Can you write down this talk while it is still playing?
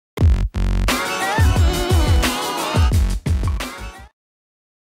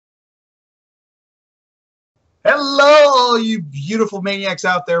Hello, all you beautiful maniacs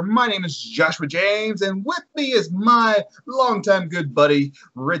out there. My name is Joshua James, and with me is my longtime good buddy,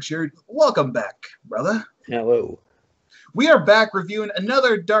 Richard. Welcome back, brother. Hello. We are back reviewing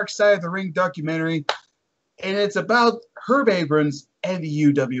another Dark Side of the Ring documentary, and it's about Herb Abrams and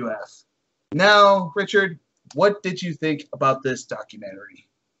the UWF. Now, Richard, what did you think about this documentary?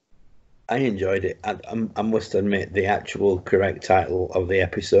 I enjoyed it. I must admit, the actual correct title of the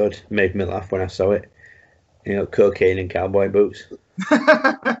episode made me laugh when I saw it. You know, cocaine and cowboy boots. By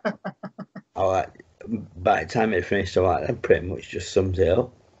the time it finished, that pretty much just sums it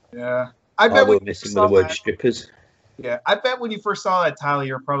up. Yeah. All we were missing were the word strippers. Yeah, I bet when you first saw that title,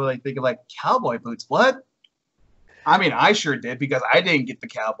 you were probably like thinking like cowboy boots. What? I mean, I sure did because I didn't get the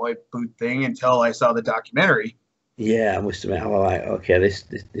cowboy boot thing until I saw the documentary. Yeah, I must admit, I was like, okay,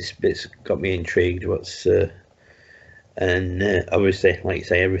 this bit's got me intrigued. And obviously, like you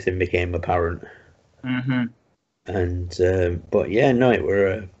say, everything became apparent. Mm-hmm. And but yeah, no, it were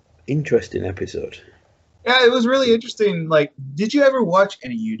an interesting episode. Yeah, it was really interesting. Like, did you ever watch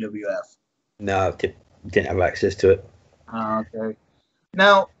any UWF? No, I didn't have access to it. Oh, okay.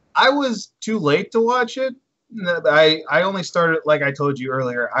 Now, I was too late to watch it. I only started, like I told you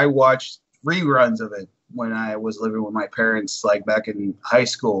earlier, I watched reruns of it when I was living with my parents, like back in high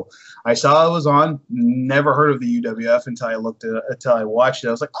school. I saw it was on, never heard of the UWF until I watched it.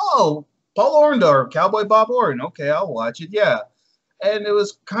 I was like, oh, Paul Orndorff, Cowboy Bob Orton. Okay, I'll watch it. Yeah. And it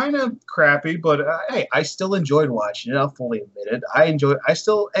was kind of crappy, but hey, I still enjoyed watching it. I'll fully admit it. And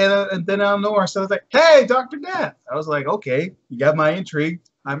then out of nowhere, so I was like, hey, Dr. Death. I was like, okay, you got my intrigue.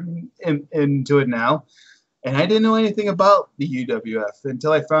 I'm into it now. And I didn't know anything about the UWF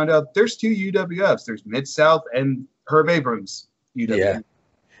until I found out there's two UWFs. There's Mid-South and Herb Abrams UWF.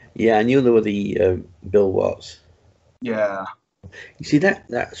 Yeah, I knew there were the Bill Watts. Yeah. You see,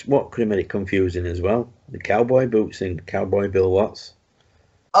 that's what could have made it confusing as well. The cowboy boots and Cowboy Bill Watts.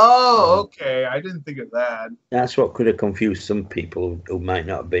 Oh, okay. I didn't think of that. That's what could have confused some people who might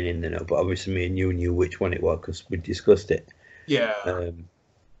not have been in the know, but obviously me and you knew which one it was because we discussed it. Yeah.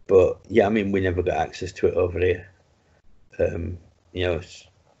 But yeah, I mean, we never got access to it over here. You know, it's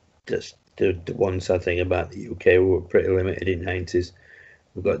just the one sad thing about the UK, we were pretty limited in the 90s.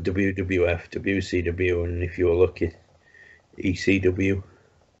 We've got WWF, WCW, and if you were lucky, ECW.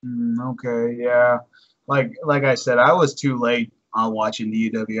 Okay, yeah. Like I said, I was too late on watching the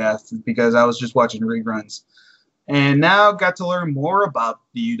UWF because I was just watching reruns. And now got to learn more about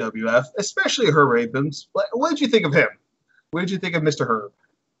the UWF, especially Herb Abrams. What did you think of him? What did you think of Mr. Herb?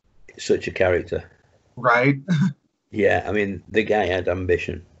 Such a character. Right? Yeah, I mean, the guy had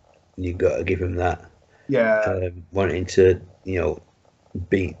ambition. You've got to give him that. Yeah. Wanting to, you know,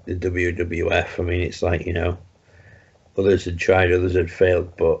 beat the WWF. I mean, it's like, you know, others had tried, others had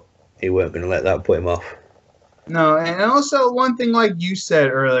failed, but he weren't going to let that put him off. No, and also one thing like you said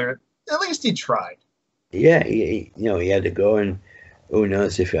earlier, at least he tried. Yeah, he had to go, and who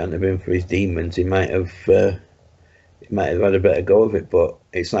knows if it hadn't been for his demons, he might have had a better go of it. But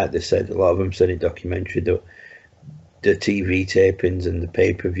it's like they said, a lot of them said in documentary that the TV tapings and the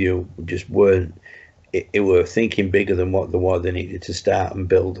pay-per-view just weren't. It were thinking bigger than what they needed to start and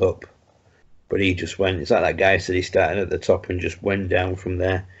build up. But he just went. It's like that guy said, he started at the top and just went down from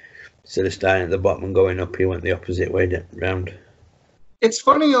there. Instead of starting at the bottom and going up, he went the opposite way round. It's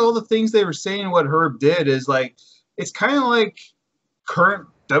funny, all the things they were saying, what Herb did is like, it's kind of like current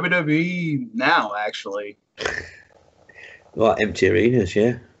WWE now, actually. Well, empty arenas,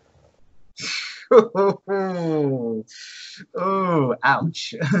 yeah. Oh,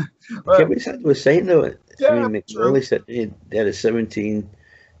 ouch. But they were saying though, Yeah, I mean, McNally said they had a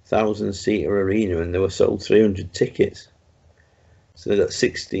 17,000 seater arena and they were sold 300 tickets. So they got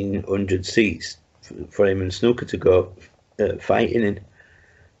 1,600 seats for him and Snooker to go fighting in.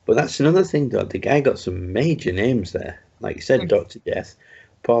 But that's another thing, though. The guy got some major names there. Like you said, Dr. Death,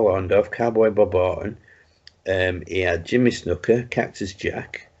 Paul Orndorff, Cowboy Bob Orton. He had Jimmy Snooker, Cactus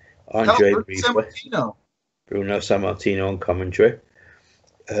Jack, Andre Briefly, Bruno Sammartino on commentary.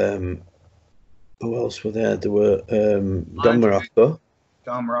 Who else were there? There were Don Morocco.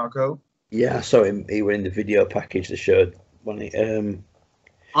 Don Morocco. Yeah, I saw him. He were in the video package they showed.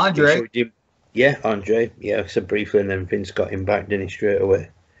 Andre. Yeah, Andre. Yeah, so briefly, and then Vince got him back, didn't he, straight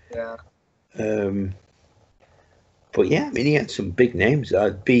away? Yeah. But yeah, I mean, he had some big names.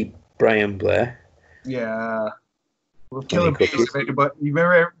 I'd be Brian Blair. Yeah. Well, Killer Bees. But you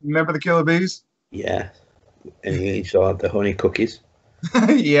remember the Killer Bees? Yeah. And he also had the honey cookies.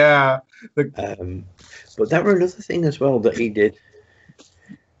 Yeah. But that were another thing as well that he did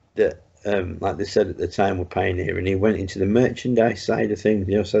that, like they said at the time, were pioneering. He went into the merchandise side of things,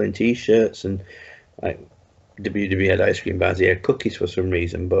 you know, selling T-shirts and like WWE had ice cream bars, he had cookies for some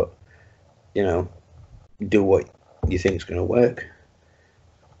reason, but, you know, do what you think's going to work.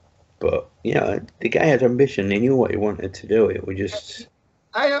 But, you know, the guy had ambition. He knew what he wanted to do. It was just...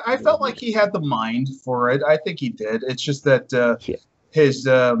 I felt like he had the mind for it. I think he did. It's just that Yeah. his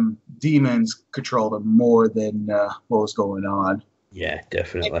demons controlled him more than what was going on. Yeah,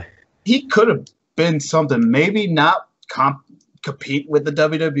 definitely. He could have been something. Maybe not compete with the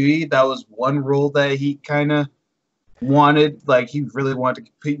WWE. That was one rule that he kind of wanted. Like, he really wanted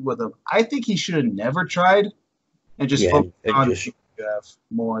to compete with them. I think he should have never tried and just focused on WWF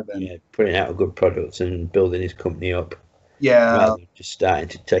more than putting out a good product and building his company up. Yeah. Rather than just trying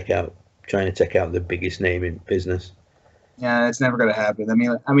to take out the biggest name in business. Yeah, it's never gonna happen. I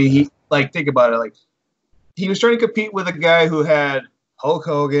mean, he think about it. Like, he was trying to compete with a guy who had Hulk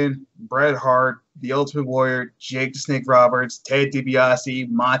Hogan, Bret Hart, The Ultimate Warrior, Jake the Snake Roberts, Ted DiBiase,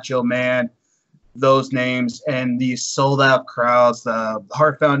 Macho Man, those names, and these sold out crowds, the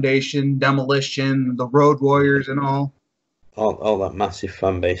Hart Foundation, Demolition, the Road Warriors, and all. All that massive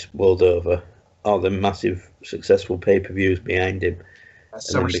fan base world over, all the massive successful pay-per-views behind him, and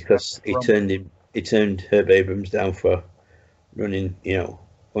then because he turned Herb Abrams down for running, you know,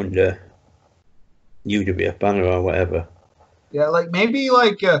 under UWF banner or whatever. Yeah, maybe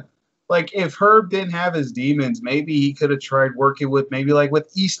if Herb didn't have his demons, maybe he could have tried working with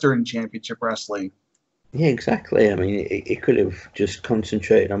with Eastern Championship Wrestling. Yeah, exactly. I mean, it could have just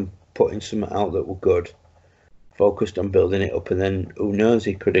concentrated on putting something out that was good, focused on building it up, and then who knows,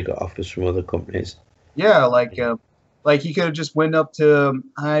 he could have got offers from other companies. Yeah, he could have just went up to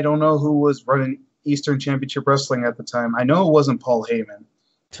I don't know who was running Eastern Championship Wrestling at the time. I know it wasn't Paul Heyman.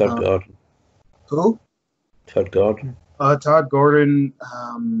 Todd Gordon. Who? Todd Gordon. Todd Gordon.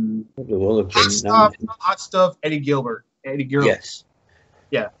 Hot Stuff. Eddie Gilbert. Yes.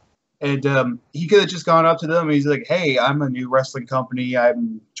 Yeah. And he could have just gone up to them and he's like, "Hey, I'm a new wrestling company.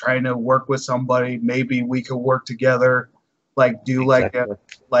 I'm trying to work with somebody. Maybe we could work together. Do a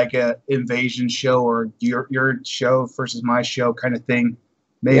invasion show or your show versus my show kind of thing."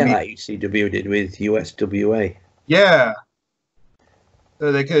 Maybe. Yeah, like ECW did with USWA. Yeah.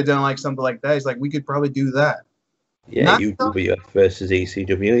 So they could have done something like that. He's like, we could probably do that. Yeah, UWF versus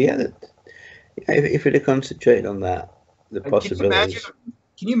ECW. Yeah, if it had concentrated on that, the possibilities.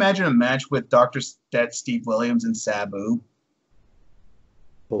 Can you imagine a match with Dr. Steve Williams and Sabu?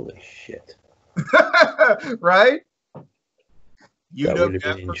 Holy shit. Right? That would have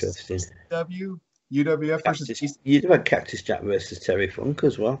been interesting. UWF versus You'd have had Cactus Jack versus Terry Funk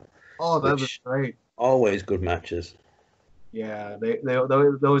as well. Oh, that was great. Always good matches. Yeah, they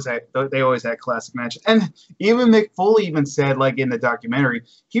always had classic matches. And even Mick Foley even said, in the documentary,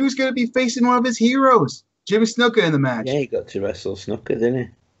 he was going to be facing one of his heroes, Jimmy Snuka, in the match. Yeah, he got to wrestle Snuka, didn't he?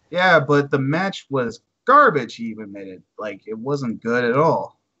 Yeah, but the match was garbage, he even admitted. It wasn't good at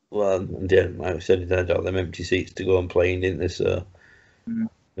all. Well, like I said, they had all them empty seats to go and play in, didn't they? So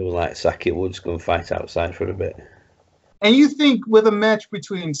they were like, sack it, we'll just go and fight outside for a bit. And you think with a match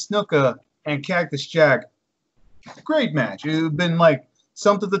between Snuka and Cactus Jack, great match. It would have been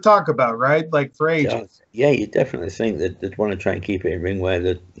something to talk about, right? For ages. Yeah, you definitely think that they'd want to try and keep it in ring where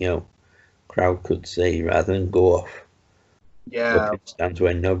the crowd could see rather than go off. Yeah. Up in stands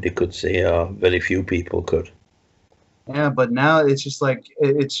where nobody could see or very few people could. Yeah, but now it's just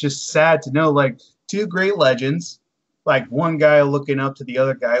it's just sad to know two great legends, one guy looking up to the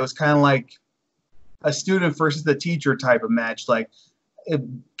other guy. It was kind of like a student versus the teacher type of match. If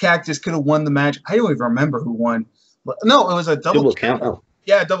Cactus could have won the match. I don't even remember who won. No, it was a double count out.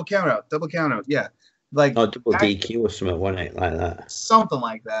 Yeah, double count out. Yeah. Double DQ or something, wasn't it? Like that. Something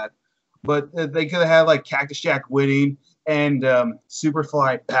like that. But they could have had Cactus Jack winning and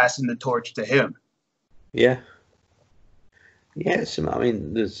Superfly passing the torch to him. Yeah. Yeah, I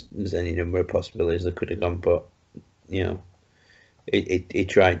mean, there's any number of possibilities that could have gone, but it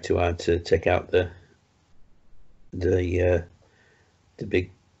tried too hard to take out the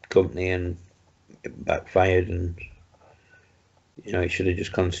big company, and it backfired. And it should have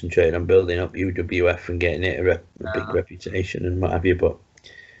just concentrated on building up UWF and getting it a big reputation and what have you. But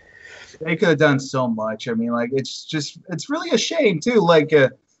they could have done so much. I mean, it's really a shame too.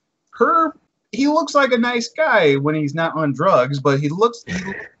 Herb. He looks like a nice guy when he's not on drugs, but he looks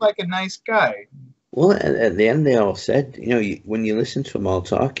like a nice guy. Well, at the end, they all said, when you listen to them all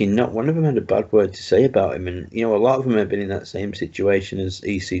talking, not one of them had a bad word to say about him. And, a lot of them have been in that same situation as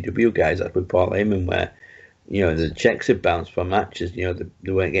ECW guys, like with Paul Heyman, where, the checks had bounced for matches, they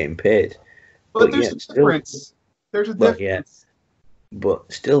weren't getting paid. But there's a difference. There's a difference. Yeah,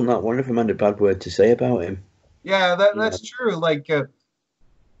 but still not one of them had a bad word to say about him. Yeah, that's true.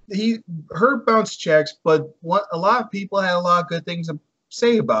 Herb bounced checks, but a lot of people had a lot of good things to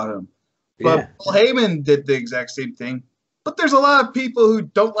say about him. But Yeah. Paul Heyman did the exact same thing. But there's a lot of people who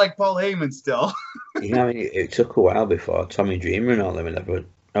don't like Paul Heyman still. Yeah, I mean, it took a while before Tommy Dreamer and all them ever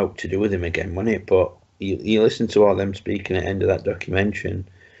out to do with him again, wasn't it? But you listen to all them speaking at the end of that documentary,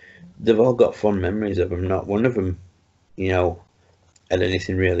 they've all got fond memories of him. Not one of them, had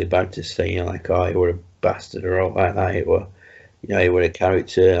anything really bad to say, like, oh, he were a bastard or all like that. He were, he were a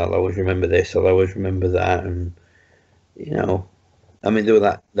character. I'll always remember this. I'll always remember that. And, I mean, there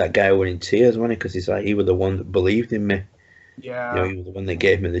was that guy who were in tears, wasn't he? Because he's like, he was the one that believed in me. Yeah. He was the one that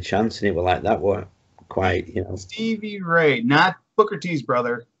gave me the chance, and it was like that were quite, Stevie Ray, not Booker T's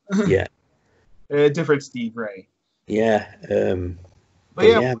brother. Yeah. A different Steve Ray. Yeah. But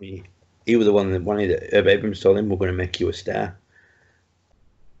yeah, I mean, he was the one that wanted it. Abrams told him, we're going to make you a star.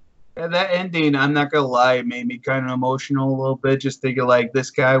 And that ending, I'm not going to lie, it made me kind of emotional a little bit, just thinking, like,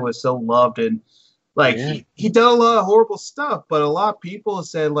 this guy was so loved, and, like, he did a lot of horrible stuff, but a lot of people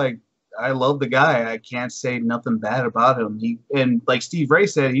said, like, I love the guy. I can't say nothing bad about him. And like Steve Ray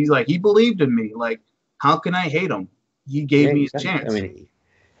said, he's like, he believed in me. Like, how can I hate him? He gave me a chance. I mean,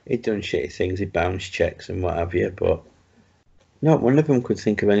 he'd done shitty things. He bounced checks and what have you, but not one of them could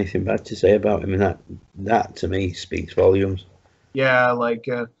think of anything bad to say about him, and that to me speaks volumes. Yeah, like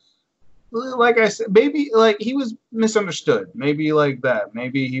I said, maybe like he was misunderstood. Maybe like that.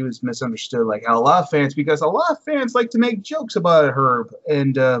 Maybe he was misunderstood. Like how a lot of fans, because a lot of fans like to make jokes about Herb,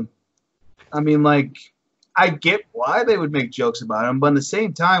 and I mean, like, I get why they would make jokes about him, but at the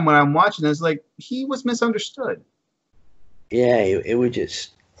same time, when I'm watching this, like, he was misunderstood. Yeah, it would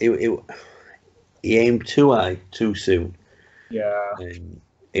just he aimed too high too soon. Yeah, and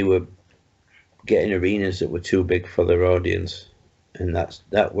he were getting arenas that were too big for their audience, and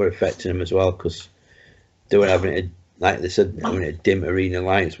that were affecting him as well, because they were having to, like they said, having to dim arena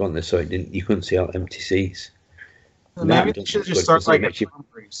lights, weren't they? So you couldn't see all empty seats. so maybe they should just start like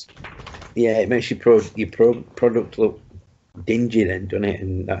yeah, it makes your product look dingy then, doesn't it?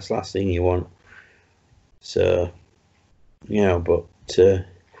 And that's the last thing you want. So, but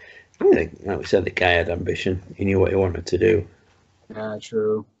like we said, the guy had ambition. He knew what he wanted to do. Yeah,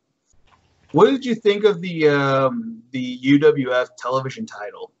 true. What did you think of the UWF television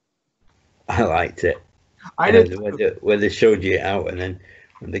title? I liked it. I did. Where they showed you it out, and then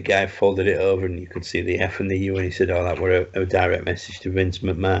when the guy folded it over, and you could see the F and the U, and he said, "Oh, that were a direct message to Vince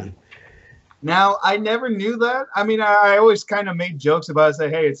McMahon." Now, I never knew that. I mean, I always kind of made jokes about it, say,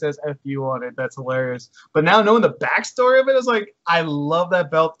 hey, it says FU on it. That's hilarious. But now knowing the backstory of it, it's like, I love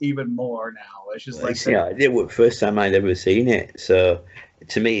that belt even more now. It's just like... Yeah, I did. First time I'd ever seen it. So,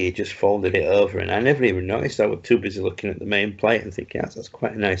 to me, he just folded it over, and I never even noticed. I was too busy looking at the main plate and thinking, that's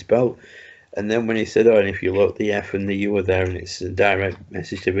quite a nice belt. And then when he said, oh, and if you look, the F and the U are there, and it's a direct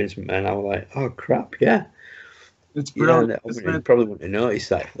message to Vince McMahon, I was like, oh, crap, yeah. It's brilliant. I probably wouldn't have noticed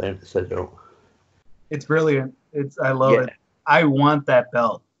that if they hadn't said, oh. It's brilliant. I love it. I want that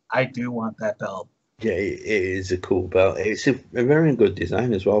belt. I do want that belt. Yeah, it is a cool belt. It's a very good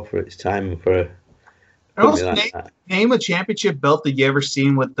design as well for its time. Also, name a championship belt that you ever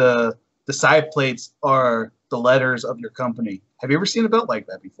seen with the side plates are the letters of your company. Have you ever seen a belt like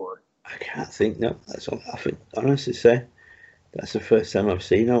that before? I can't think. No, that's all I can honestly say. That's the first time I've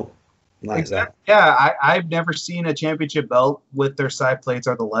seen it like that. Yeah, I've never seen a championship belt with their side plates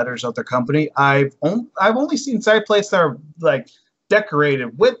or the letters of their company. I've only seen side plates that are like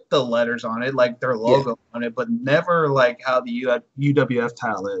decorated with the letters on it, like their logo on it, but never like how the UWF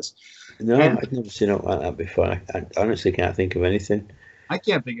title is. No, I've never seen it like that before. I honestly can't think of anything. I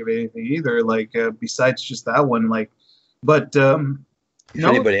can't think of anything either, like besides just that one. Like, but if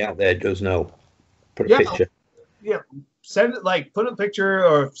anybody out there does know, put a picture. Yeah, send it. Like, put a picture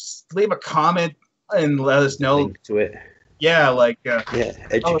or leave a comment and let us know. Link to it. Yeah, like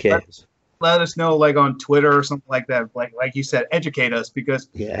educate us. Let us know, like on Twitter or something like that. Like you said, educate us, because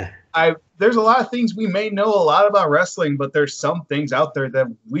there's a lot of things we may know a lot about wrestling, but there's some things out there that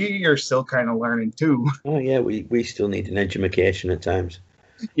we are still kind of learning too. Oh yeah, we still need an education at times.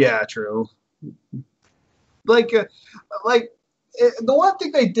 Yeah, true. The one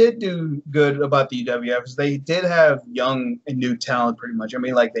thing they did do good about the UWF is they did have young and new talent, pretty much. I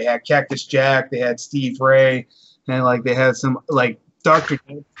mean, like, they had Cactus Jack, they had Steve Ray, and like they had some like Dr.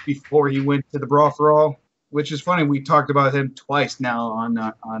 before he went to the Brawl for All, which is funny. We talked about him twice now on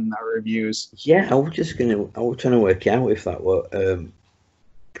our reviews. Yeah, I was trying to work out if that were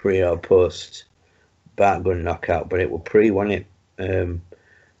pre or post Bart Gunn knockout, but it was pre, wasn't it?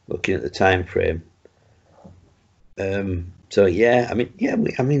 Looking at the time frame. So yeah, I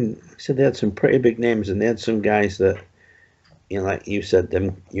mean, so they had some pretty big names, and they had some guys that, like you said,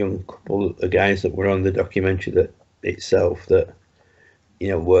 them young couple of guys that were on the documentary that itself that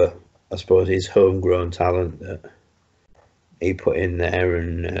were, I suppose, his homegrown talent that he put in there,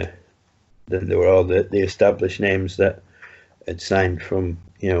 and then there were all the established names that had signed from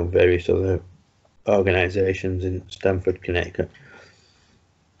various other organizations in Stamford, Connecticut.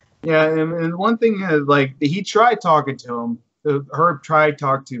 Yeah, and one thing is, like, he tried talking to him. Herb tried to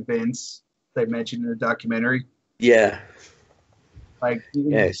talk to Vince. They mentioned in the documentary. Yeah. Like,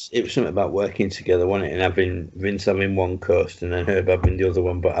 Yes, it was something about working together, wasn't it? And having Vince having one coast and then Herb having the other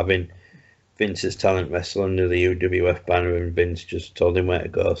one, but having Vince's talent wrestle under the UWF banner, and Vince just told him where to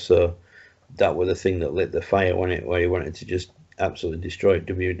go. So that was the thing that lit the fire, wasn't it? Where he wanted to just absolutely destroy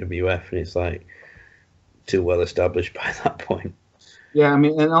WWF, and it's like too well established by that point. Yeah, I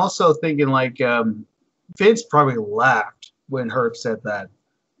mean, and also thinking like Vince probably laughed when Herb said that,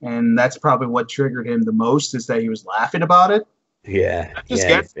 and that's probably what triggered him the most, is that he was laughing about it. Yeah, I'm just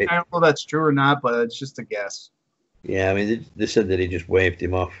guessing. I don't know if that's true or not, but it's just a guess. Yeah, I mean, they said that he just waved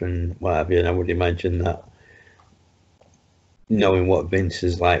him off and what have you, and I would imagine that, knowing what Vince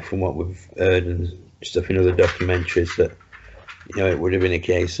is like from what we've heard and stuff in other documentaries, that it would have been a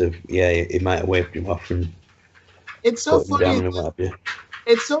case of he might have waved him off and it's so put him down and what have you.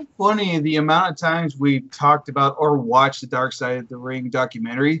 It's so funny the amount of times we've talked about or watched the Dark Side of the Ring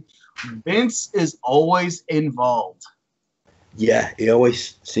documentary. Vince is always involved. Yeah, he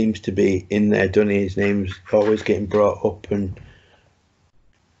always seems to be in there, doesn't he? His name's always getting brought up, and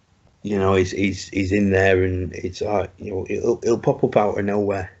he's in there, and it's he'll pop up out of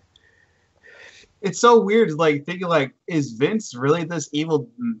nowhere. It's so weird, like thinking like, is Vince really this evil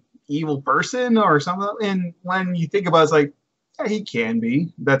person or something? And when you think about it, it's like, yeah, he can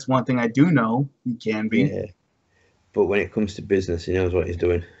be. That's one thing I do know. He can be. Yeah. But when it comes to business, he knows what he's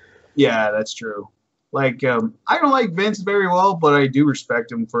doing. Yeah, that's true. Like, I don't like Vince very well, but I do respect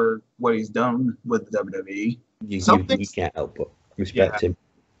him for what he's done with the WWE. You can't help but respect him.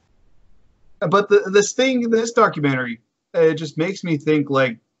 But this documentary, it just makes me think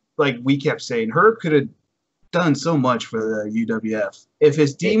like we kept saying, Herb could have done so much for the UWF. If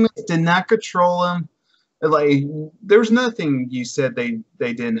his demons did not control him, like, there's nothing you said they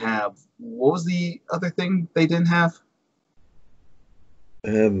didn't have. What was the other thing they didn't have?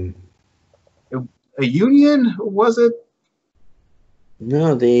 A union, was it?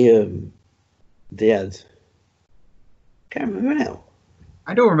 No, they had. Can't remember now.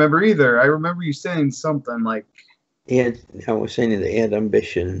 I don't remember either. I remember you saying something like. I was saying that he had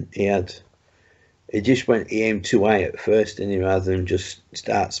ambition. He aimed too high at first, and rather than just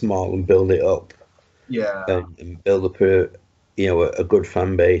start small and build it up. Yeah. And build up a good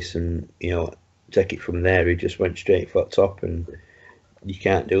fan base, and take it from there. He just went straight for the top, and you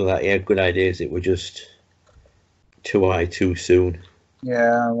can't do that. He had good ideas. It was just too high too soon.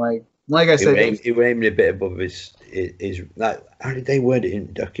 Yeah, like I said, he was aiming a bit above his like, how did they word it in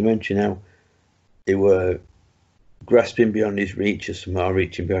the documentary now? They were grasping beyond his reach, or somehow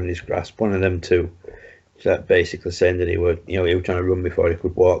reaching beyond his grasp. One of them two. So that basically saying that he was trying to run before he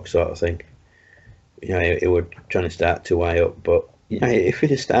could walk, sort of thing. He was trying to start too high up, but if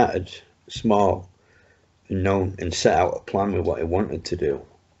he'd have started small and known and set out a plan with what he wanted to do,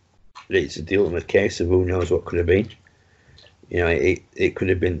 it's the ultimate case of who knows what could have been. It could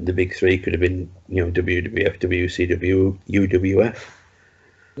have been the big three, could have been WWF, WCW, UWF.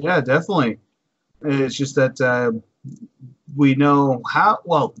 Yeah, definitely. It's just that we know how.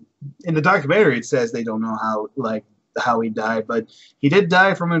 Well, in the documentary, it says they don't know how he died, but he did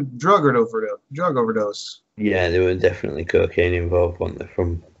die from a drug overdose. Yeah, there were definitely cocaine involved, weren't there?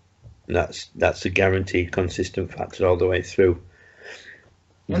 That's a guaranteed consistent factor all the way through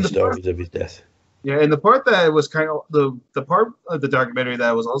in the stories of his death. Yeah, and the part that was kind of the part of the documentary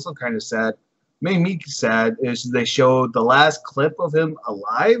that was also kind of sad, made me sad, is they showed the last clip of him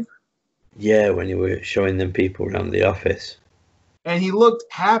alive. Yeah, when you were showing them people around the office. And he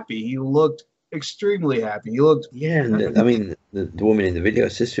looked happy. He looked extremely happy. He looked... Yeah, and I mean, the woman in the video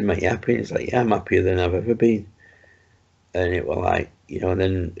says to him, "Are you happy?" And he's like, "Yeah, I'm happier than I've ever been." And it was like, and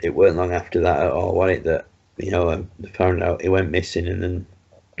then it weren't long after that at all, was it, that, they found out he went missing, and then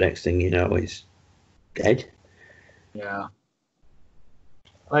next thing you know, he's dead. Yeah.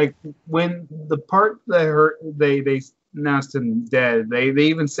 Like, when the part that hurt, they announced him dead, they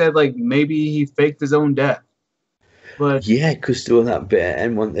even said, like, maybe he faked his own death. But yeah, because there was that bit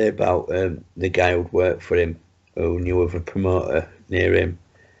and one day about the guy who'd worked for him, who knew of a promoter near him,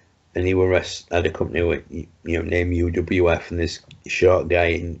 and he had a company with named UWF, and this short guy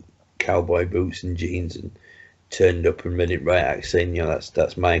in cowboy boots and jeans and turned up and read it right out, saying,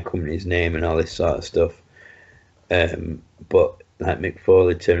 that's my company's name and all this sort of stuff. But like Mick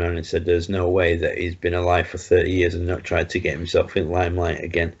Foley turned around and said there's no way that he's been alive for 30 years and not tried to get himself in limelight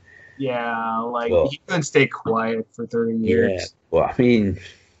again. Yeah, like But he couldn't stay quiet for 30 yeah, years. but I mean,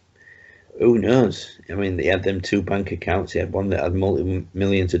 who knows? I mean, they had them two bank accounts. He had one that had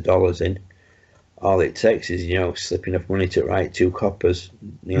multi-millions of dollars in. All it takes is, slipping enough money to write two coppers,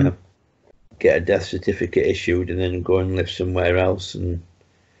 get a death certificate issued, and then go and live somewhere else and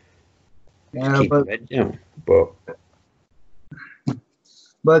Yeah, keep your head down.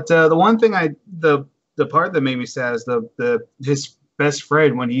 But the one thing the part that made me sad is his best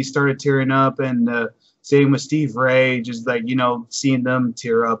friend when he started tearing up, and same with Steve Ray, just like seeing them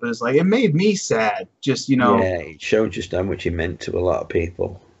tear up, is like it made me sad. Just Yeah, it showed just how much he meant to a lot of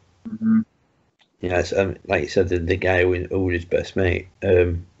people. Mm-hmm. Like you said, the guy who was his best mate.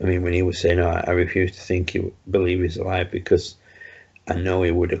 I mean, when he was saying, "I refuse to believe he's alive because I know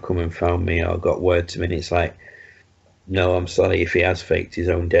he would have come and found me or got word to me," and it's like, no, I'm sorry if he has faked his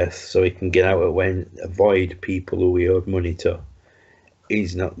own death so he can get out of when avoid people who he owed money to.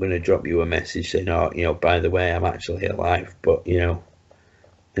 He's not going to drop you a message saying, "Oh, by the way, I'm actually alive, but I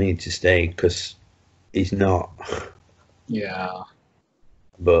need to stay," because he's not. Yeah.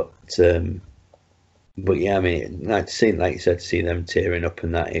 But yeah, I mean, like you said, to see them tearing up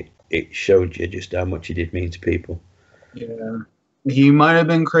and that, it showed you just how much he did mean to people. Yeah, he might have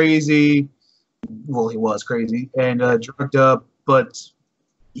been crazy. Well, he was crazy and drugged up, but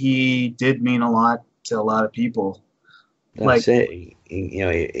he did mean a lot to a lot of people. That's it.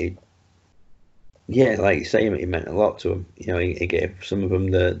 Yeah, like you say, he meant a lot to them. He gave some of them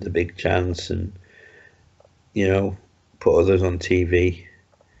the big chance, and put others on TV.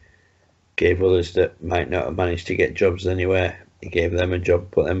 Gave others that might not have managed to get jobs anywhere. He gave them a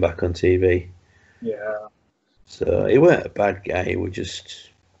job, put them back on TV. Yeah. So he weren't a bad guy. He was just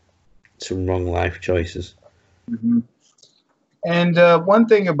some wrong life choices. Mm-hmm. And one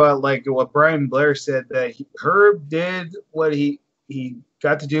thing about like what Brian Blair said, that Herb did what he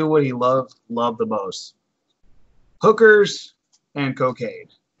got to do what he loved the most: hookers and cocaine.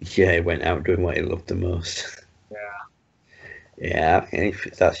 Yeah, he went out doing what he loved the most. Yeah. Yeah,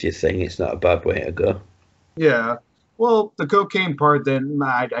 if that's your thing, it's not a bad way to go. Yeah. Well, the cocaine part, then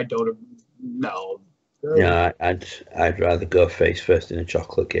I don't know. Yeah, I'd rather go face first in a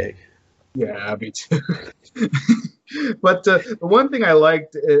chocolate cake. Yeah, me too. But the one thing I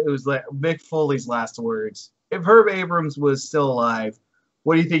liked, it was like Mick Foley's last words. If Herb Abrams was still alive,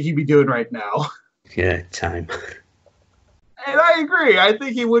 what do you think he'd be doing right now? Yeah, time. And I agree. I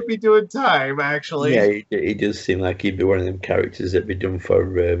think he would be doing time, actually. Yeah, he does seem like he'd be one of them characters that'd be done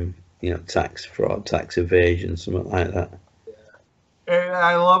for, tax fraud, tax evasion, something like that. And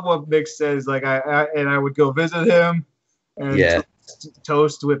I love what Mick says. Like I would go visit him and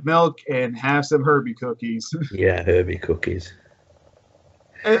toast with milk and have some Herbie cookies. Yeah, Herbie cookies.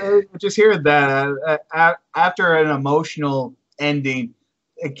 And just hearing that after an emotional ending,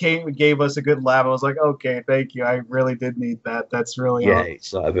 it gave us a good laugh. I was like, okay, thank you. I really did need that. That's really awesome. It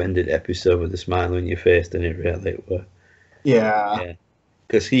sort of ended the episode with a smile on your face, didn't it? Really. Yeah.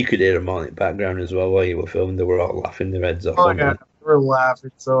 Because you could hear them all in the background as well while you were filming. They were all laughing their heads off. Oh yeah, we were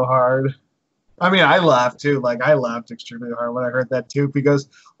laughing so hard. I mean, I laughed too. Like I laughed extremely hard when I heard that too, because,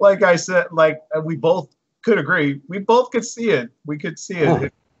 like I said, like we both could agree. We both could see it. We could see it. Oh,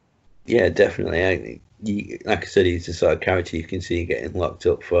 yeah, definitely. Like I said, he's the sort of character you can see getting locked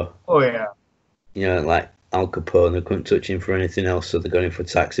up for. Oh yeah. Like Al Capone, they couldn't touch him for anything else, so they got him for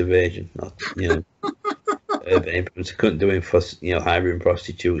tax evasion. Abrams couldn't do him for hiring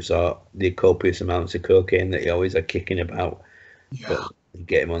prostitutes or the copious amounts of cocaine that he always had kicking about. Yeah. But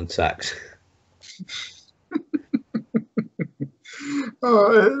get him on tax.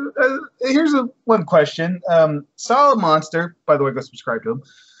 Here's one question. Solid Monster, by the way, go subscribe to him.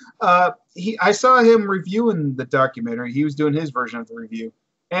 I saw him reviewing the documentary. He was doing his version of the review,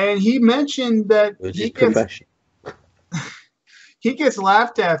 and he mentioned that he gets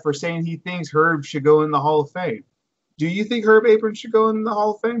laughed at for saying he thinks Herb should go in the Hall of Fame. Do you think Herb Abrams should go in the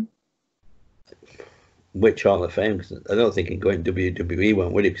Hall of Fame? Which Hall of Fame? Because I don't think he'd go in WWE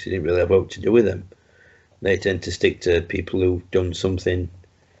one, would he? Because he didn't really have what to do with them. They tend to stick to people who've done something.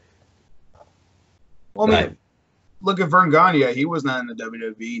 Well, I mean, look at Vern Gagne. He was not in the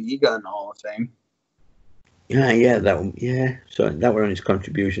WWE, and he got in the Hall of Fame. Yeah. So that was on his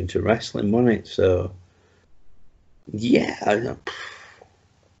contribution to wrestling, wasn't it? So, yeah, I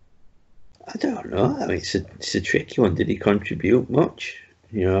don't know. I mean, it's a tricky one. Did he contribute much?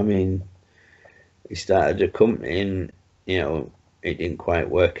 I mean, he started a company and, it didn't quite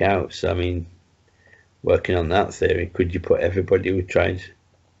work out. So, I mean, working on that theory, could you put everybody who tried?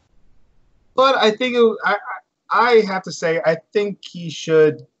 But I think I have to say, I think he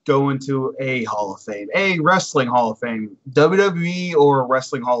should go into a Hall of Fame, a wrestling Hall of Fame, WWE or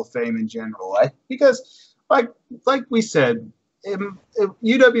Wrestling Hall of Fame in general. Because, like we said,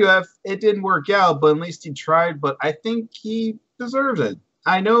 UWF, it didn't work out, but at least he tried. But I think he deserves it.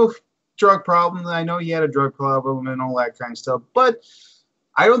 I know drug problems. I know he had a drug problem and all that kind of stuff. But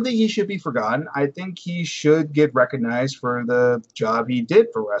I don't think he should be forgotten. I think he should get recognized for the job he did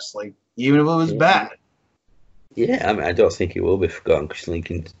for wrestling, even if it was bad. Yeah, I mean, I don't think he will be forgotten because you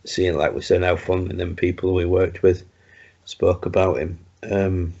can see, like we said, how fond of them people we worked with spoke about him.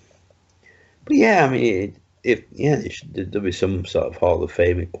 But yeah, I mean, there'll be some sort of Hall of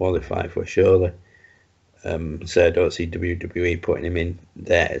Fame qualify for surely. So I don't see WWE putting him in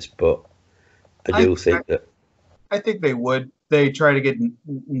theirs, but I think that. I think they would. They try to get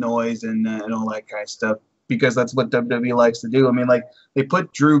noise and all that kind of stuff because that's what WWE likes to do. I mean, like they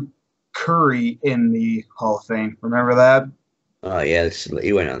put Drew Curry in the Hall of Fame. Remember that? Oh yeah,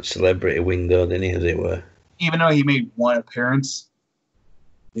 he went on celebrity window, didn't he? As it were. Even though he made one appearance.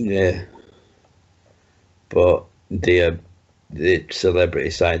 Yeah, but the celebrity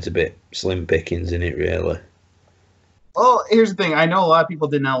side's a bit slim pickings in it, really. Well, here's the thing. I know a lot of people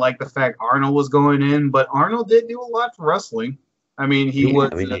did not like the fact Arnold was going in, but Arnold did do a lot for wrestling. I mean, he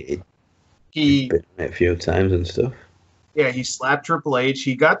been a few times and stuff. Yeah, he slapped Triple H.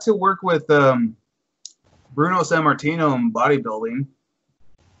 He got to work with Bruno Sammartino in bodybuilding.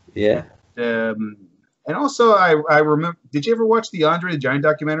 Yeah. And also, I remember. Did you ever watch the Andre the Giant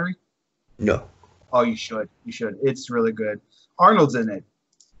documentary? No. Oh, you should. You should. It's really good. Arnold's in it.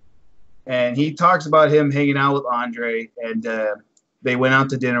 And he talks about him hanging out with Andre, and they went out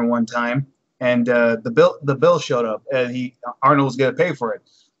to dinner one time, and the bill showed up, and Arnold was gonna pay for it,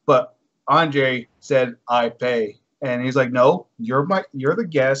 but Andre said, "I pay," and he's like, "No, you're the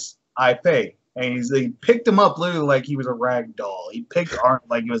guest. I pay." And he picked him up literally like he was a rag doll. He picked Arnold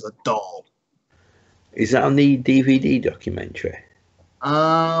like he was a doll. Is that on the DVD documentary?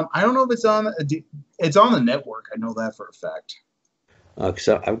 I don't know if it's on. It's on the network. I know that for a fact. Because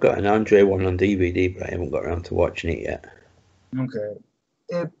I've got an Andre one on DVD, but I haven't got around to watching it yet. Okay.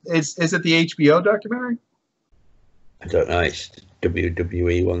 Is it the HBO documentary? I don't know. It's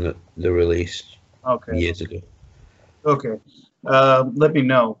WWE one that they released years ago. Okay. Let me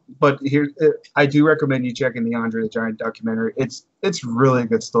know. But here, I do recommend you checking the Andre the Giant documentary. It's really a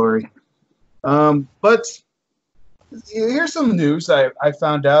good story. But here's some news I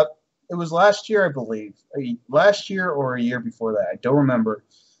found out. It was last year, I believe. Last year or a year before that. I don't remember.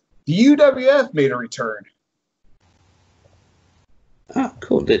 The UWF made a return. Oh,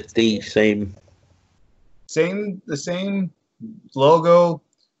 cool. The same logo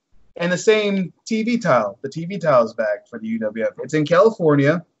and the same TV tile. The TV tile is back for the UWF. It's in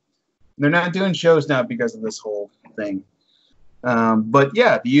California. They're not doing shows now because of this whole thing. But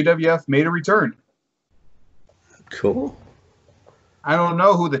yeah, the UWF made a return. Cool. I don't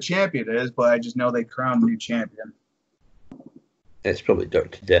know who the champion is, but I just know they crowned a new champion. It's probably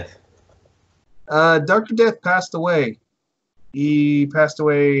Dr. Death. Dr. Death passed away. He passed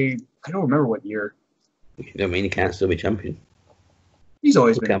away, I don't remember what year. You don't mean he can't still be champion? He's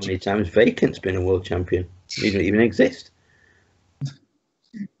always been. How many times Vacant's been a world champion? He doesn't even exist.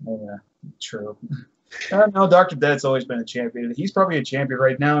 Yeah, true. No, Dr. Death's always been a champion. He's probably a champion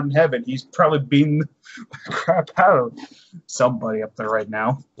right now in heaven. He's probably beating the crap out of somebody up there right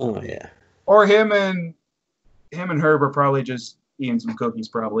now. Oh yeah. Or him and Herb are probably just eating some cookies,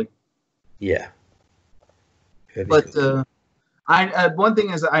 probably. Yeah. But one thing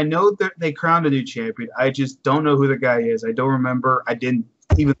is, I know that they crowned a new champion. I just don't know who the guy is. I don't remember. I didn't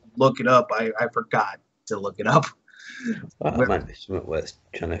even look it up. I forgot to look it up. Well, that might be something worth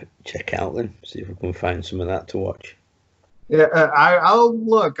trying to check out then. See if we can find some of that to watch. Yeah, I'll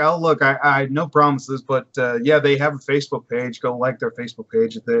look. I no promises, but yeah, they have a Facebook page. Go like their Facebook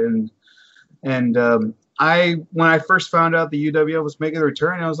page, and when I first found out the UWF was making a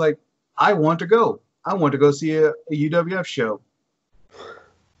return, I was like, I want to go. I want to go see a UWF show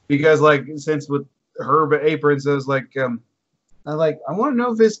because, like, since with Herb Abrams, I was like, I want to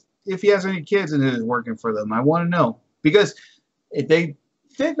know if he has any kids and is working for them. I want to know because they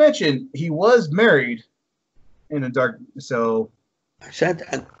did mention he was married in the dark. So I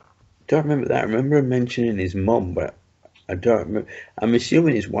don't remember that. I remember him mentioning his mum, but I don't remember. I'm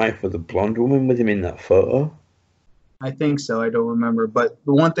assuming his wife was the blonde woman with him in that photo. I think so. I don't remember. But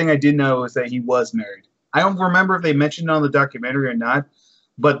the one thing I did know is that he was married. I don't remember if they mentioned it on the documentary or not,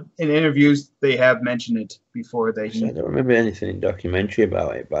 but in interviews they have mentioned it before. I don't remember anything in documentary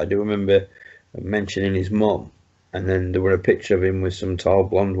about it, but I do remember mentioning his mum. And then there were a picture of him with some tall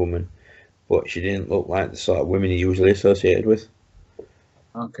blonde woman. but she didn't look like the sort of women you're usually associated with.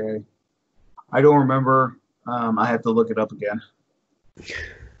 Okay. I don't remember. I have to look it up again.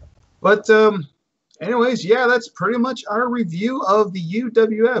 But anyways, yeah, that's pretty much our review of the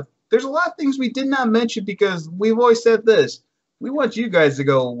UWF. There's a lot of things we did not mention because we've always said this. We want you guys to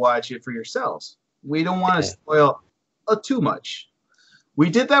go watch it for yourselves. We don't want to spoil too much. We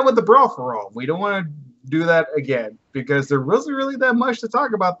did that with the Brawl for All. We don't want to do that again because there wasn't really that much to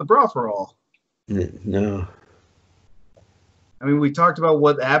talk about the Brawl for All. No. I mean, we talked about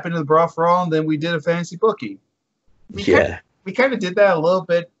what happened in the Brawl for All, and then we did a fantasy bookie. We kind of did that a little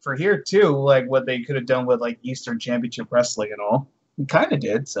bit for here too, like what they could have done with like Eastern Championship Wrestling and all. We kind of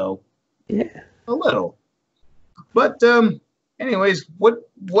did, so yeah, a little. But anyways, what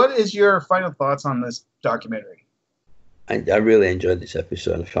is your final thoughts on this documentary? I really enjoyed this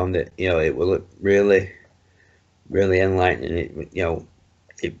episode. I found it, it was really, really enlightening.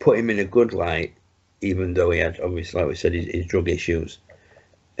 It put him in a good light, even though he had, obviously, like we said, his drug issues.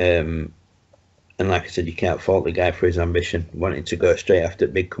 And like I said, you can't fault the guy for his ambition, wanting to go straight after a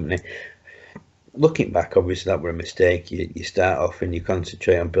big company. Looking back, obviously, that were a mistake. You start off and you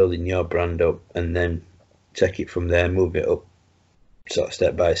concentrate on building your brand up and then take it from there, move it up sort of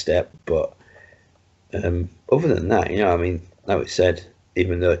step by step. But other than that, like we said,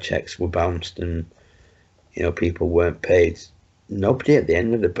 even though checks were bounced and, people weren't paid, nobody at the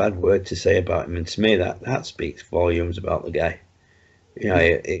end had a bad word to say about him. And to me, that speaks volumes about the guy.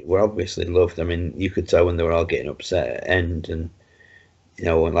 It were obviously loved. I mean, you could tell when they were all getting upset at the end, and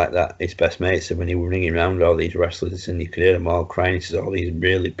and like that, his best mate said when he was ringing around all these wrestlers, and you could hear them all crying. He says all these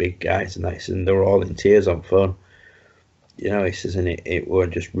really big guys, and they were all in tears on phone. He says, and it were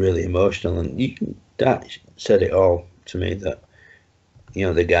just really emotional, and that said it all to me that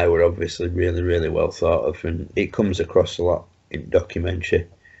the guy were obviously really, really well thought of, and it comes across a lot in documentary.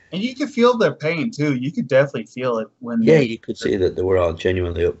 And you could feel their pain too. You could definitely feel it when you could see that they were all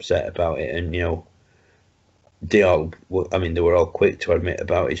genuinely upset about it, and they were all quick to admit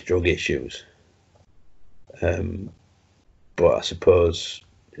about his drug issues. But I suppose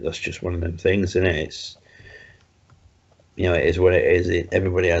that's just one of them things, isn't it? It's it is what it is.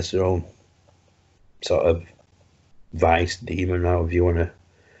 Everybody has their own sort of vice, demon, however you want to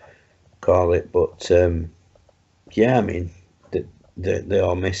call it. But they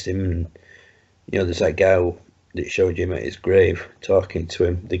all missed him, and there's that guy that showed him at his grave talking to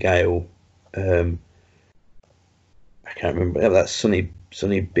him. The guy who I can't remember. That's Sunny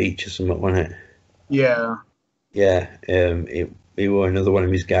Beach or something, wasn't it? Yeah. Yeah. He was another one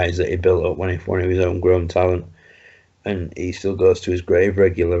of his guys that he built up one of his own grown talent, and he still goes to his grave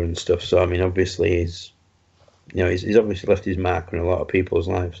regular and stuff. So obviously he's obviously left his mark on a lot of people's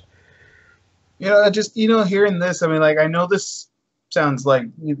lives. Just hearing this, I know this sounds like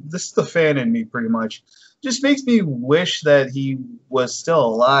this is the fan in me pretty much. Just makes me wish that he was still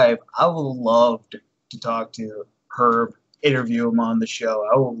alive. I would love to talk to Herb, interview him on the show.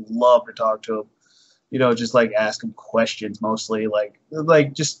 I would love to talk to him. Just like ask him questions mostly.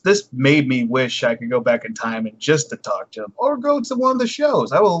 Like just this made me wish I could go back in time and just to talk to him or go to one of the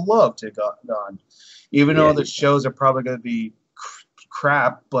shows. I would love to go on, even though the shows are probably going to be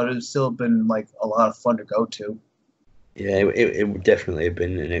crap, but it's still been like a lot of fun to go to. Yeah, it would definitely have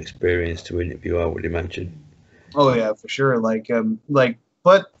been an experience to interview, I would imagine. Oh yeah, for sure.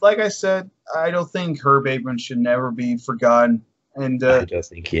 But like I said, I don't think Herb Abrams should never be forgotten. And I don't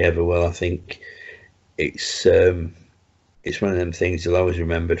think he ever will. I think it's one of them things he'll always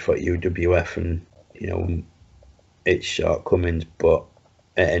remembered for UWF and its shortcomings. But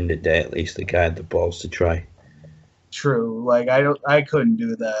at the end of the day, at least the guy had the balls to try. True. I couldn't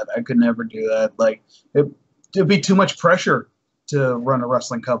do that. I could never do that. It'd be too much pressure to run a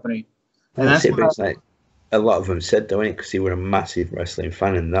wrestling company. And that's it. It's like a lot of them said, though, because he was a massive wrestling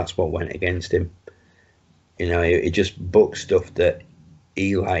fan, and that's what went against him. He just booked stuff that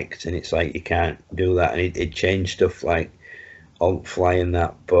he liked, and it's like you can't do that. And he'd change stuff like Alt Fly and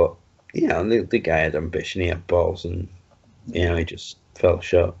that, but the guy had ambition, he had balls, and he just fell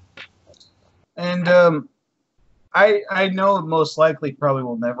short. And I know it most likely probably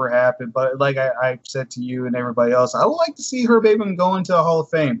will never happen, but like I said to you and everybody else, I would like to see Herb Abrams go into the Hall of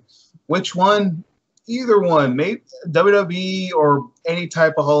Fame. Which one? Either one. Maybe WWE or any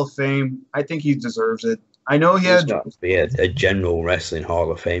type of Hall of Fame. I think he deserves it. I know he had to be a general wrestling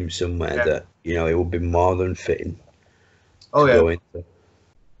Hall of Fame somewhere that it would be more than fitting. Go into.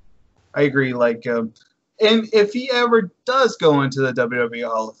 I agree. And if he ever does go into the WWE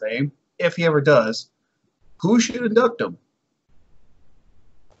Hall of Fame, if he ever does, who should induct him?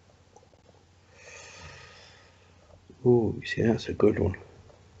 Oh, see, that's a good one.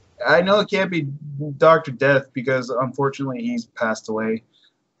 I know it can't be Dr. Death because unfortunately he's passed away.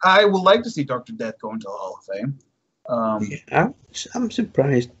 I would like to see Dr. Death go into the Hall of Fame. Yeah, I'm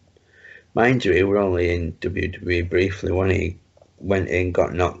surprised. Mind you, he were only in WWE briefly when he went in,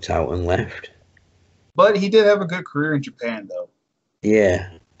 got knocked out, and left. But he did have a good career in Japan, though. Yeah.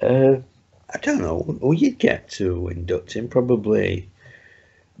 I don't know. Well, you'd get to induct him. Probably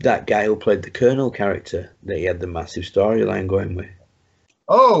that guy who played the Colonel character that he had the massive storyline going with.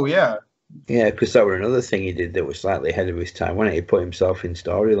 Oh, yeah. Yeah, because that were another thing he did that was slightly ahead of his time, when he put himself in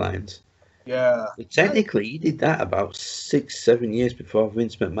storylines. Yeah. But technically, he did that about 6-7 years before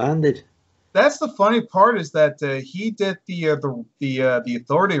Vince McMahon did. That's the funny part is that he did the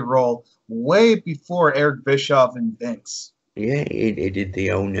authority role way before Eric Bischoff and Vince. Yeah, he did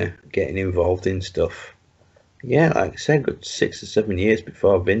the owner getting involved in stuff. Yeah, like I said, good 6 or 7 years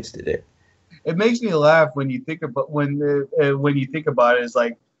before Vince did it. It makes me laugh when you think about when you think about it. It's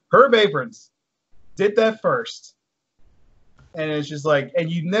like Herb Abrams did that first, and it's just like, and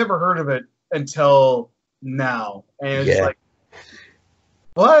you never heard of it until now, and it's just like,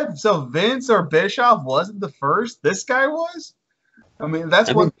 what? So Vince or Bischoff wasn't the first? This guy was? I mean,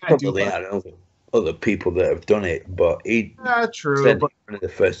 that's one thing I do probably like. had other people that have done it, but he True, said but one of the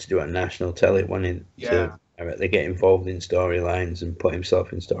first to do it on national telly, wanting to directly get involved in storylines and put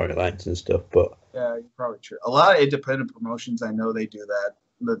himself in storylines and stuff. But yeah, you're probably true. A lot of independent promotions, I know they do that.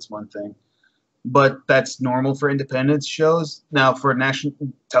 That's one thing. But that's normal for independent shows. Now, for national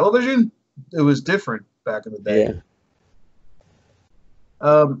television, it was different back in the day.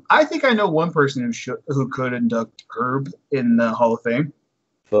 yeah, I think I know one person who could induct Herb in the Hall of Fame.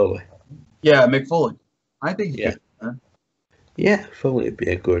 Foley. Yeah, Mick Foley. I think he Yeah. could. Yeah, Foley would be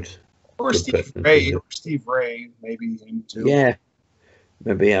a good. Or good Steve person to Ray. do. Or Steve Ray, maybe him too. Yeah,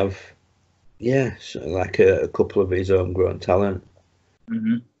 maybe have. Yeah, so like a couple of his homegrown talent.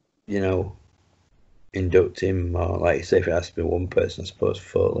 Mm-hmm. You know, induct him, or like you say, if it has to be one person, I suppose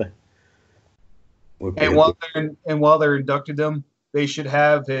Foley would be. And while they're inducting him, they should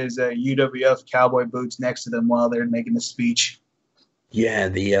have his UWF cowboy boots next to them while they're making the speech. Yeah,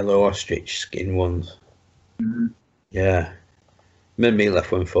 the yellow ostrich skin ones. Mm-hmm. Yeah. Made me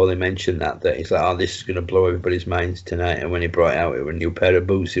laugh when Foley mentioned that he's like, oh, this is going to blow everybody's minds tonight. And when he brought it out, it was a new pair of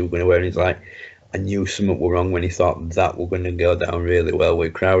boots he was going to wear. And he's like, I knew something were wrong when he thought that were going to go down really well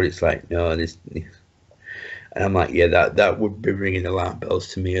with crowd. It's like, no, this. And I'm like, yeah, that would be ringing alarm bells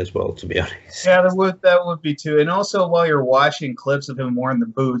to me as well, to be honest. Yeah, that would be too. And also, while you're watching clips of him wearing the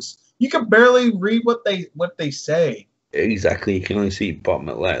boots, you can barely read what they say. Exactly. You can only see bottom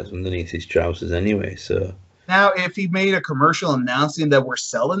letters underneath his trousers anyway, so. Now, if he made a commercial announcing that we're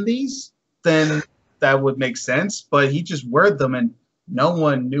selling these, then that would make sense. But he just wore them, and no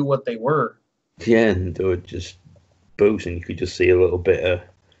one knew what they were. Yeah, and they were just boots, and you could just see a little bit of.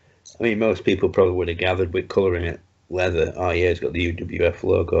 I mean, most people probably would have gathered with colouring it leather. Oh, yeah, he's got the UWF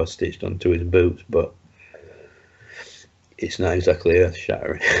logo stitched onto his boots, but it's not exactly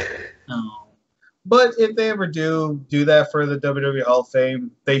earth-shattering. No. But if they ever do that for the WWE Hall of Fame,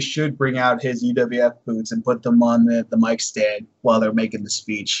 they should bring out his UWF boots and put them on the mic stand while they're making the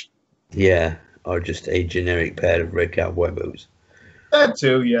speech. Yeah, or just a generic pair of red cowboy boots. That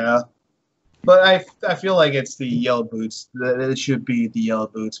too, yeah. But I feel like it's the yellow boots. It should be the yellow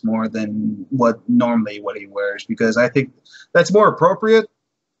boots more than what he wears, because I think that's more appropriate.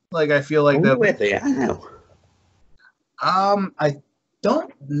 Like, I feel like where they are now. I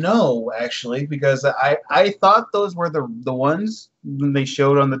don't know actually, because I thought those were the ones when they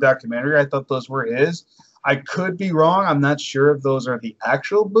showed on the documentary. I thought those were his. I could be wrong. I'm not sure if those are the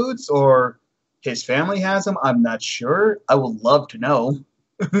actual boots or his family has them. I'm not sure. I would love to know.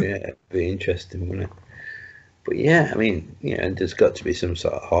 Yeah, it'd be interesting, wouldn't it? But yeah, I mean, there's got to be some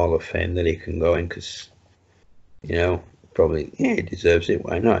sort of Hall of Fame that he can go in, because, probably, he deserves it.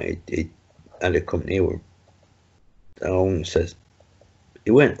 Why not? He had a company where Owen says he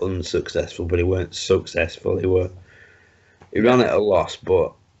weren't unsuccessful, but he weren't successful. He ran at a loss,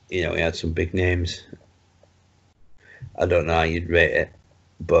 but he had some big names. I don't know how you'd rate it,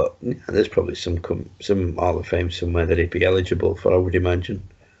 but there's probably some Hall of Fame somewhere that he'd be eligible for, I would imagine.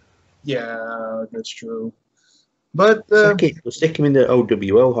 Yeah, that's true. But we'll stick him in the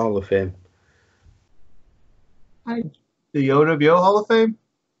OWO Hall of Fame. The OWO Hall of Fame?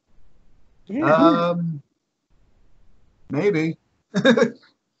 Yeah. Maybe.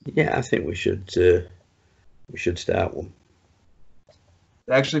 Yeah, I think we should start one.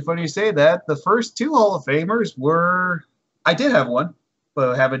 Actually, funny you say that. The first two Hall of Famers were, I did have one,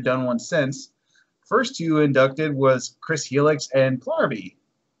 but haven't done one since. First two inducted was Chris Helix and Clarby.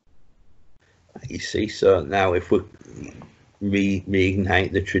 You see, so now if we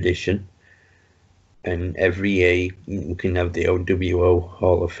reignite the tradition. And every year we can have the OWO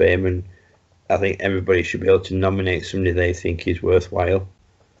Hall of Fame, and I think everybody should be able to nominate somebody they think is worthwhile.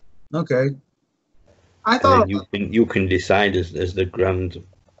 Okay. I And thought then you can decide as the grand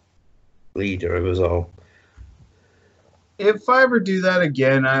leader of us all. if I ever do that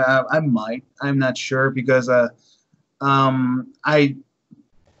again, I might. I'm not sure because I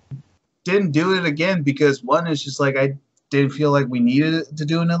didn't do it again because one is just like I didn't feel like we needed to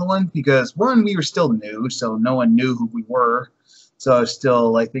do another one because one, we were still new, so no one knew who we were. So I was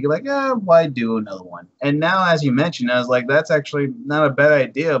still like thinking like, why do another one? And now, as you mentioned, I was like, that's actually not a bad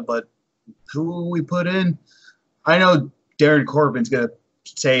idea. But who will we put in? I know Darren Corbin's gonna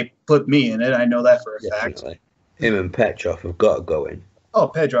say put me in it. I know that for a fact. Him and Petrov have got to go in. Oh,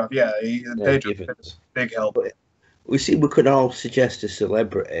 Petrov, yeah, Petrov, big help. But we could all suggest a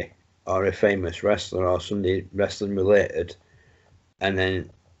celebrity or a famous wrestler or somebody wrestling related, and then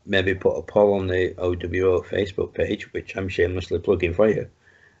maybe put a poll on the OWO Facebook page, which I'm shamelessly plugging for you,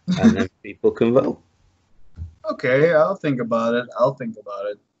 and then people can vote. Okay, I'll think about it. I'll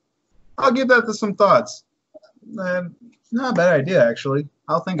give that some thoughts. Not a bad idea, actually.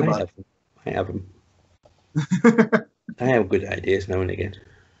 I'll think about it. I have them. I have good ideas now and again.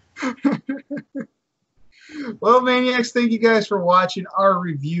 Well, Maniacs, thank you guys for watching our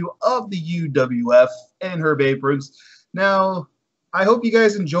review of the UWF and Herb Abrams. Now, I hope you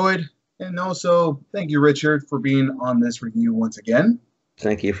guys enjoyed, and also thank you, Richard, for being on this review once again.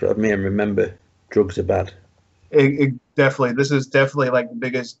 Thank you for having me, and remember, drugs are bad. Definitely, this is definitely like the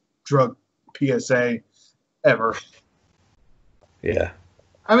biggest drug PSA ever. Yeah.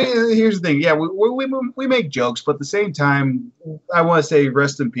 I mean, here's the thing. Yeah, we make jokes, but at the same time, I want to say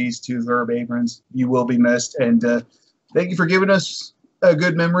rest in peace to Herb Abrams. You will be missed, and thank you for giving us a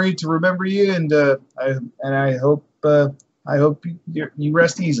good memory to remember you. And I hope you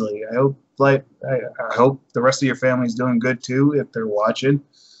rest easily. I hope I hope the rest of your family is doing good too if they're watching.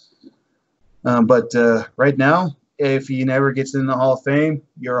 But right now, if he never gets in the Hall of Fame,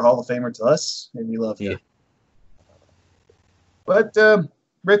 you're a Hall of Famer to us, and we love you. But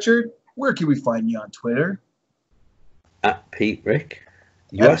Richard, where can we find you on Twitter? At Pete Rick.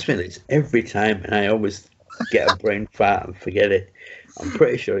 You ask me this every time, and I always get a brain fart and forget it. I'm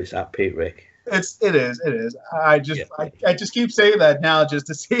pretty sure it's at Pete Rick. It is. I just keep saying that now just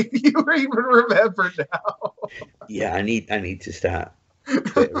to see if you even remember now. Yeah, I need to start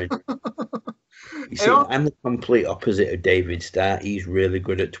Twittering. You see, I'm the complete opposite of David Starr. He's really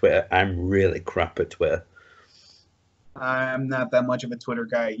good at Twitter. I'm really crap at Twitter. I'm not that much of a Twitter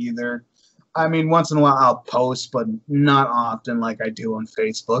guy either. I mean, once in a while I'll post, but not often like I do on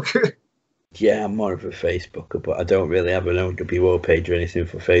Facebook. Yeah, I'm more of a Facebooker, but I don't really have an OWO page or anything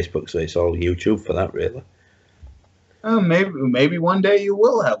for Facebook, so it's all YouTube for that, really. Maybe one day you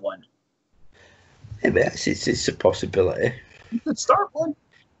will have one. Maybe it's a possibility. You could start one.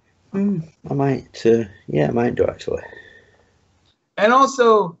 I might do actually. And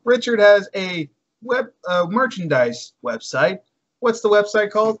also, Richard has a merchandise website. What's the website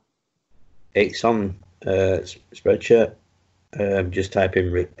called? It's on Spreadshirt. Just type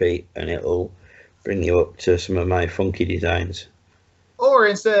in Rick Pete and it'll bring you up to some of my funky designs. Or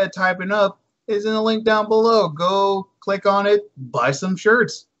instead of typing up, is in the link down below. Go click on it, buy some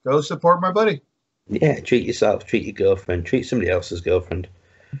shirts. Go support my buddy. Yeah, treat yourself, treat your girlfriend, treat somebody else's girlfriend.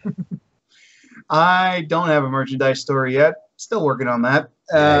 I don't have a merchandise store yet. Still working on that.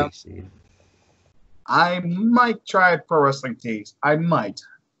 I might try pro wrestling tees. I might.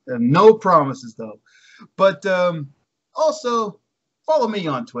 No promises though. But also follow me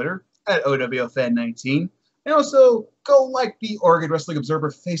on Twitter at OWFan19. And also go like the Oregon Wrestling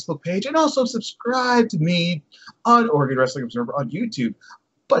Observer Facebook page. And also subscribe to me on Oregon Wrestling Observer on YouTube.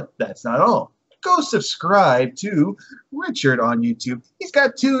 But that's not all. Go subscribe to Richard on YouTube. He's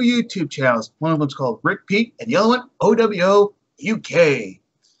got 2 YouTube channels. One of them's called Rick Pete, and the other one, OWO UK.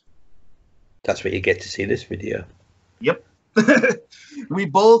 That's where you get to see this video. Yep. We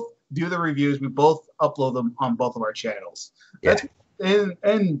both do the reviews. We both upload them on both of our channels. Yeah.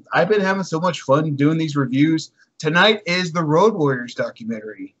 And I've been having so much fun doing these reviews. Tonight is the Road Warriors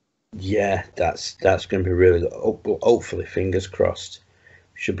documentary. Yeah, that's going to be really good. Hopefully, fingers crossed.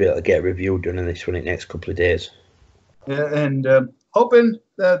 Should be able to get a review done on this one in the next couple of days. And hoping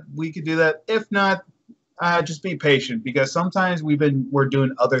that we could do that. If not, just be patient because sometimes we're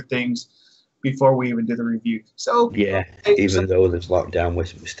doing other things before we even do the review. So yeah, even though there's lockdown, we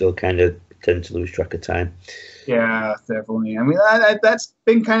still kind of tend to lose track of time. Yeah, definitely. I mean, that's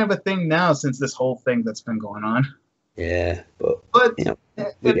been kind of a thing now since this whole thing that's been going on. Yeah, but you know,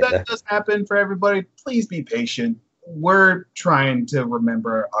 if that does happen for everybody, please be patient. we're trying to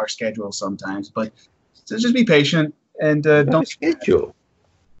remember our schedule sometimes, but so just be patient and You have a don't. schedule.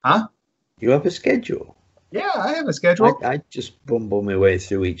 Huh? You have a schedule. Yeah, I have a schedule, I just bumble my way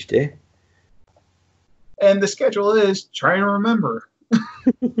through each day. and the schedule is trying to remember.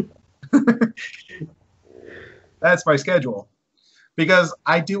 That's my schedule because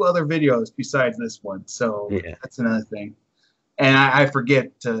I do other videos besides this one, so Yeah. that's another thing, and I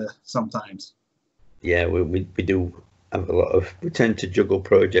forget to sometimes. Yeah, we do have a lot of. We tend to juggle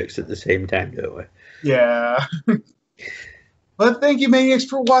projects at the same time, don't we? Yeah. But thank you, Maniacs,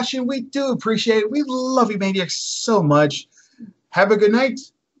 for watching. We do appreciate it. We love you, Maniacs, so much. Have a good night.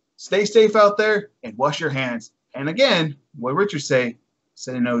 Stay safe out there and wash your hands. And again, what Richard say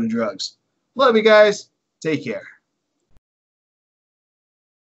no to drugs. Love you guys. Take care.